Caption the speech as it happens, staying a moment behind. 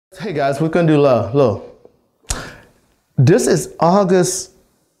Hey guys, we're gonna do look. This is August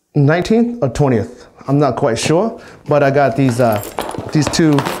 19th or 20th. I'm not quite sure, but I got these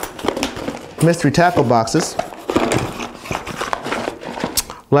two mystery tackle boxes.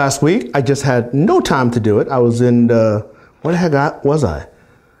 Last week, I just had no time to do it. I was in where the heck was I?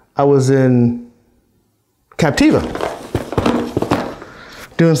 I was in Captiva,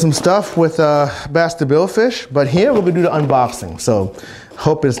 doing some stuff with bass to billfish, but here we're gonna do the unboxing. So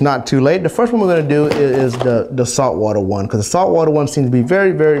hope it's not too late. The first one we're gonna do is the saltwater one, because the saltwater one seems to be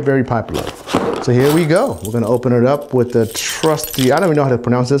very, very, very popular. So here we go. We're gonna open it up with the trusty, I don't even know how to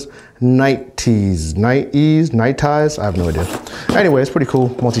pronounce this, night ties, night ties, I have no idea. Anyway, it's pretty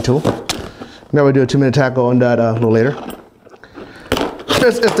cool, multi-tool. Maybe we'll do a 2-minute tackle on that a little later.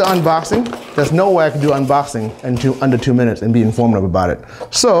 It's the unboxing. There's no way I can do unboxing in under 2 minutes and be informative about it.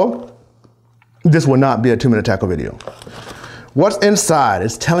 So this will not be a 2-minute tackle video. What's inside?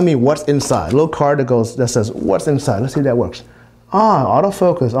 It's telling me what's inside. A little card that says what's inside. Let's see if that works. Ah,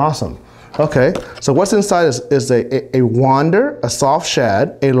 autofocus, awesome. Okay, so what's inside is a wander, a soft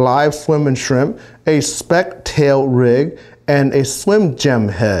shad, a live swim and shrimp, a speck tail rig, and a swim gem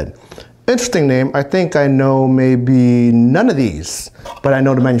head. Interesting name. I think I know maybe none of these, but I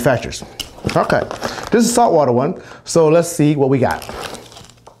know the manufacturers. Okay, this is saltwater one. So let's see what we got.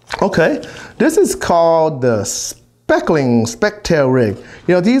 Okay, this is called the speck tail rig.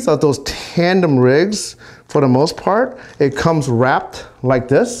 You know, these are those tandem rigs for the most part. It comes wrapped like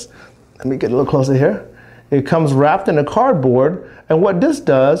this. Let me get a little closer here. It comes wrapped in a cardboard, and what this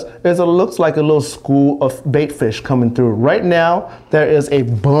does is it looks like a little school of bait fish coming through. Right now, there is a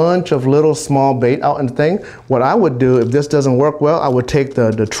bunch of little small bait out in the thing. What I would do if this doesn't work well, I would take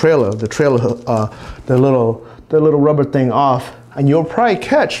the little rubber thing off, and you'll probably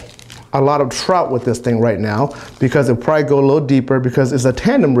catch a lot of trout with this thing right now, because it'll probably go a little deeper because it's a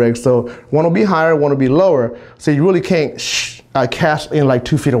tandem rig, so one will be higher, one will be lower, so you really can't cast in like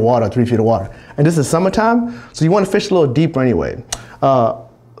 2 feet of water, 3 feet of water. And this is summertime, so you want to fish a little deeper anyway.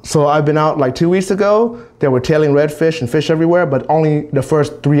 So I've been out like 2 weeks ago. There were tailing redfish and fish everywhere, but only the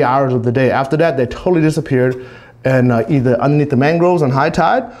first 3 hours of the day. After that, they totally disappeared, and either underneath the mangroves on high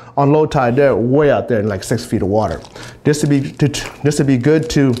tide, on low tide, they're way out there in like 6 feet of water. This would be good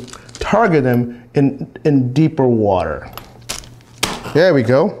to target them in deeper water. There we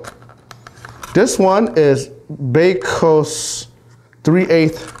go. This one is Bay Coast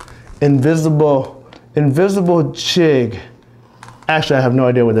 3/8 invisible jig. Actually, I have no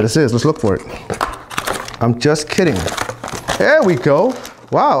idea what this is. Let's look for it. I'm just kidding. There we go.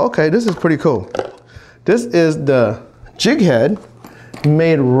 Wow, okay, this is pretty cool. This is the jig head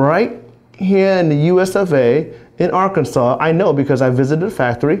made right here in the US of A in Arkansas. I know because I visited the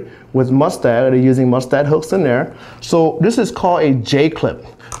factory with Mustad. They're using Mustad hooks in there. So this is called a J-clip.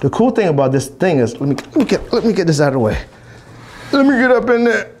 The cool thing about this thing is, let me get this out of the way. Let me get up in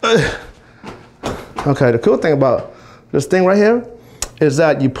there. Okay, the cool thing about this thing right here is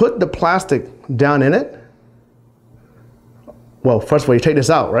that you put the plastic down in it. Well, first of all, you take this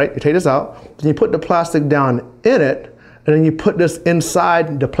out, right? You take this out, then you put the plastic down in it, and then you put this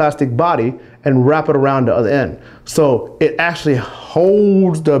inside the plastic body and wrap it around the other end. So it actually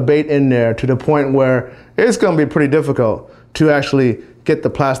holds the bait in there to the point where it's gonna be pretty difficult to actually get the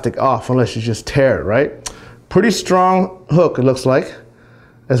plastic off unless you just tear it, right? Pretty strong hook, it looks like,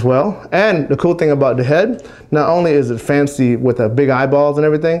 as well. And the cool thing about the head, not only is it fancy with the big eyeballs and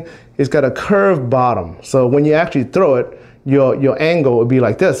everything, it's got a curved bottom. So when you actually throw it, your angle would be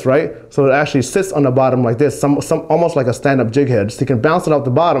like this, right? So it actually sits on the bottom like this, almost like a stand-up jig head. So you can bounce it off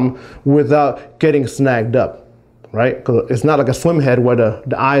the bottom without getting snagged up, right? Because it's not like a swim head where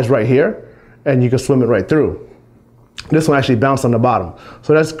the eye is right here and you can swim it right through. This one actually bounced on the bottom.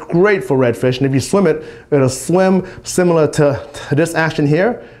 So that's great for redfish. And if you swim it, it'll swim similar to this action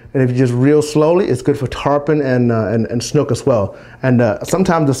here. And if you just reel slowly, it's good for tarpon and snook as well. And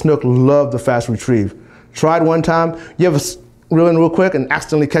sometimes the snook love the fast retrieve. Tried one time, you ever reel in real quick and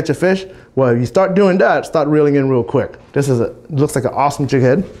accidentally catch a fish? Well, if you start doing that, start reeling in real quick. This is looks like an awesome jig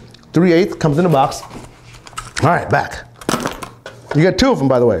head. 3/8 comes in the box. All right, back. You got 2 of them,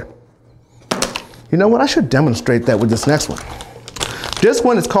 by the way. You know what, I should demonstrate that with this next one. This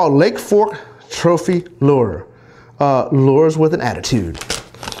one is called Lake Fork Trophy Lure. Lures with an attitude.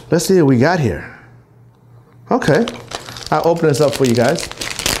 Let's see what we got here. Okay, I'll open this up for you guys.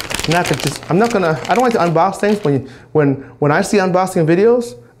 I don't like to unbox things when I see unboxing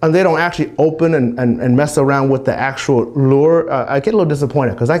videos and they don't actually open and mess around with the actual lure. I get a little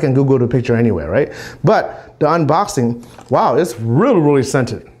disappointed because I can Google the picture anyway, right? But the unboxing, wow, it's really, really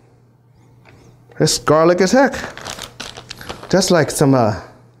scented. It's garlic as heck. Just like some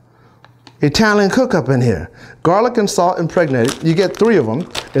Italian cook up in here. Garlic and salt impregnated. You get 3 of them.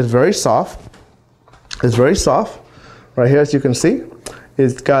 It's very soft. It's very soft. Right here, as you can see,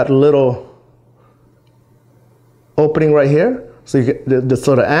 it's got a little opening right here. So you get the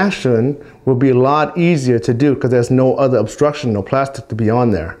sort of action will be a lot easier to do because there's no other obstruction, no plastic to be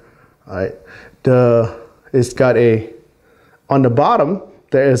on there. All right. It's got on the bottom,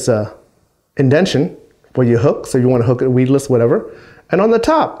 there is a indentation for your hook. So you want to hook it weedless, whatever. And on the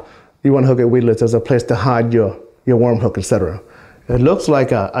top, you want to hook it weedless. There's a place to hide your worm hook, etc. It looks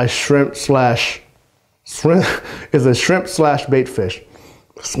like a shrimp is a shrimp slash bait fish.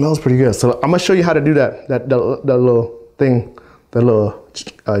 It smells pretty good. So I'm gonna show you how to do that little thing, the little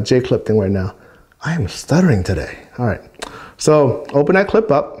J-clip thing right now. I am stuttering today. All right. So open that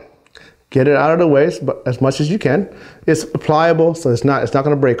clip up. Get it out of the way as much as you can. It's pliable, so it's not going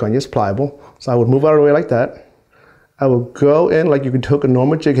to break on you. It's pliable. So I would move out of the way like that. I will go in like you could hook a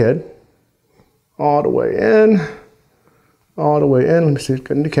normal jig head. All the way in. All the way in. Let me see,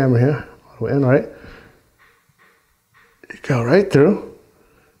 getting the camera here. All the way in, all right. You go right through.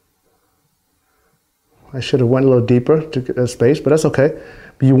 I should have went a little deeper to get that space, but that's okay.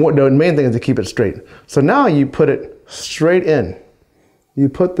 But the main thing is to keep it straight. So now you put it straight in. You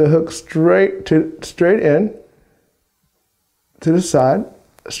put the hook straight in to the side,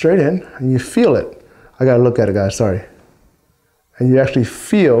 straight in, and you feel it. I gotta look at it, guys, sorry. And you actually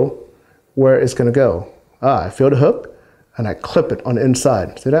feel where it's gonna go. I feel the hook, and I clip it on the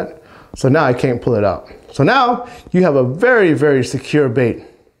inside. See that? So now I can't pull it out. So now you have a very, very secure bait.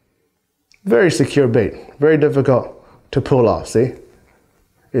 Very secure bait. Very difficult to pull off, see?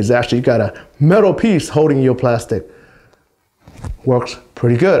 It's actually got a metal piece holding your plastic. Works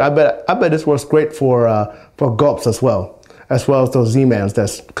pretty good. I bet this works great for gulps as well as those Z-mans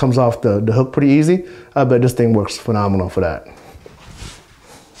that comes off the hook pretty easy. I bet this thing works phenomenal for that.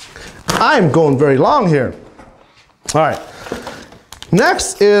 I'm going very long here. All right.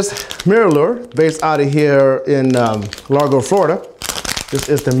 Next is Mirror Lure, based out of here in Largo, Florida. This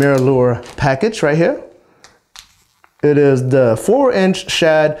is the Mirror Lure package right here. It is the 4-inch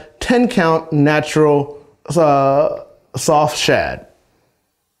shad, 10 count natural soft shad.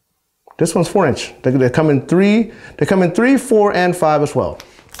 This one's 4-inch. They come in 3, 4, and 5 as well.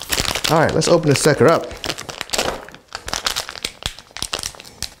 All right, let's open this sucker up.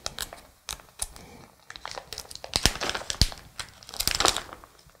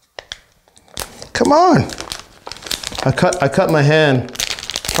 Come on. I cut my hand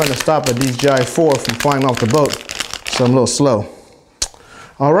trying to stop a DJI 4 from flying off the boat, so I'm a little slow.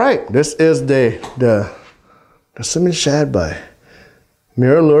 All right, this is the Cinnamon Shad by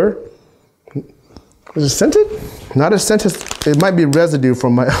Mirror Lure. Is it scented? Not as scented. It might be residue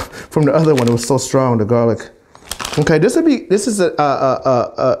from the other one. It was so strong, the garlic. Okay, this is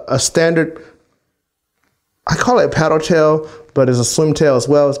a standard. I call it paddle tail, but it's a swim tail as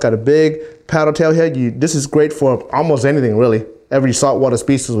well. It's got a big paddle tail here. This is great for almost anything, really. Every saltwater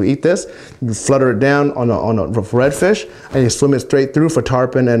species will eat this. You flutter it down on a redfish, and you swim it straight through for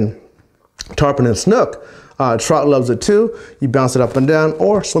tarpon and snook. Trout loves it too. You bounce it up and down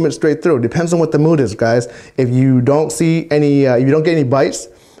or swim it straight through. Depends on what the mood is, guys. If you don't see any, if you don't get any bites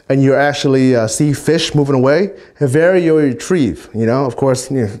and you actually see fish moving away, vary your retrieve. You know, of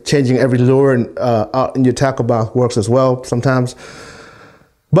course, changing every lure and out in your tackle box works as well sometimes.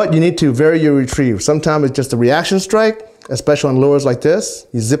 But you need to vary your retrieve. Sometimes it's just a reaction strike, especially on lures like this.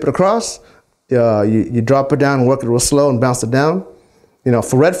 You zip it across, you drop it down and work it real slow and bounce it down. You know,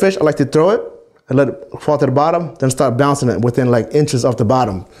 for redfish, I like to throw it and let it fall to the bottom, then start bouncing it within like inches of the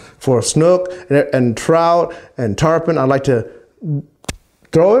bottom. For snook and trout and tarpon, I like to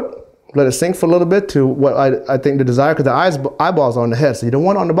throw it, let it sink for a little bit to what I think the desire, because the eyeballs are on the head, so you don't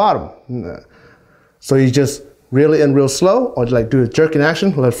want it on the bottom. So you just reel it in real slow, or like do a jerking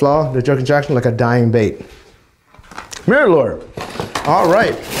action, let it fall, the jerking action like a dying bait. Mirror Lure. All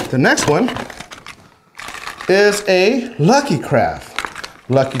right, the next one is a Lucky Craft.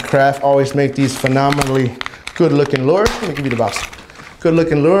 Lucky Craft always make these phenomenally good looking lures. Let me give you the box. Good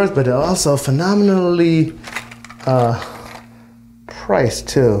looking lures, but they're also phenomenally priced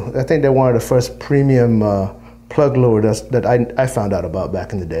too. I think they're one of the first premium plug lures that I found out about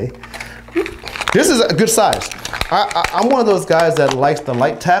back in the day. This is a good size. I'm one of those guys that likes the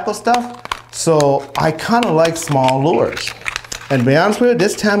light tackle stuff, so I kind of like small lures. And to be honest with you,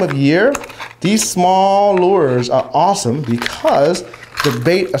 this time of year, these small lures are awesome because the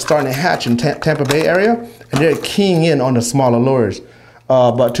bait are starting to hatch in Tampa Bay area, and they're keying in on the smaller lures.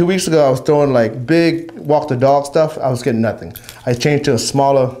 About 2 weeks ago, I was throwing like big walk the dog stuff. I was getting nothing. I changed to a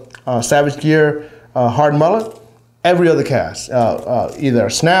smaller Savage Gear hard mullet, every other cast, either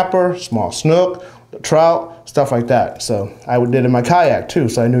a snapper, small snook, trout, stuff like that. So I did it in my kayak too,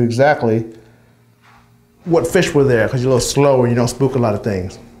 so I knew exactly what fish were there, because you're a little slower and you don't spook a lot of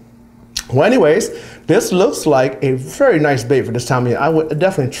things. Well, anyways, this looks like a very nice bait for this time of year. I would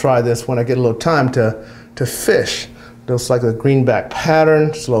definitely try this when I get a little time to fish. Looks like a greenback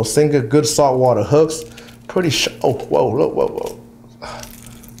pattern, slow sinker, good saltwater hooks. Pretty oh, whoa, whoa.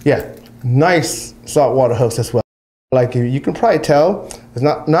 Yeah, nice saltwater hooks as well. Like you can probably tell, it's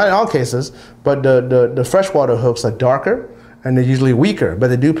not in all cases, but the freshwater hooks are darker and they're usually weaker, but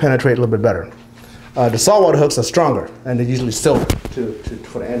they do penetrate a little bit better. The saltwater hooks are stronger and they're usually silver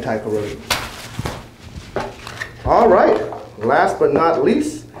for the anti-corrosion. All right, last but not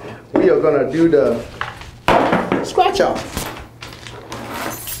least, we are gonna do the scratch off.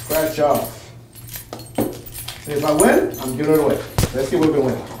 Scratch off. See, if I win, I'm giving it away. Let's see what we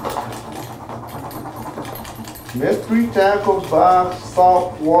win. Mystery Tackle Box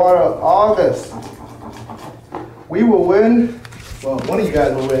Saltwater August. We will win, well, one of you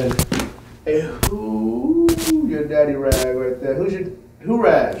guys will win your daddy rag right there. Who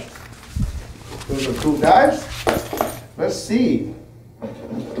rag? Those are cool guys. Let's see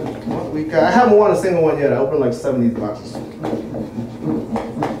what we got. I haven't won a single one yet. I opened like 7 of these boxes.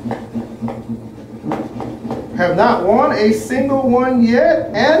 Have not won a single one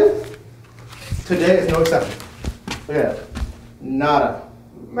yet, and today is no exception. Look at that. Nada.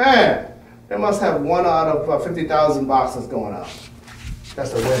 Man, they must have 1 out of 50,000 boxes going out.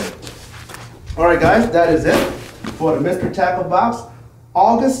 That's a win. All right, guys, that is it for the Mystery Tackle Box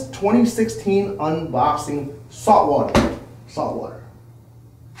August 2016 unboxing saltwater. Saltwater.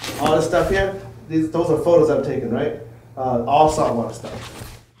 All this stuff here, those are photos I've taken, right? All saltwater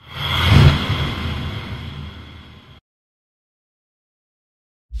stuff.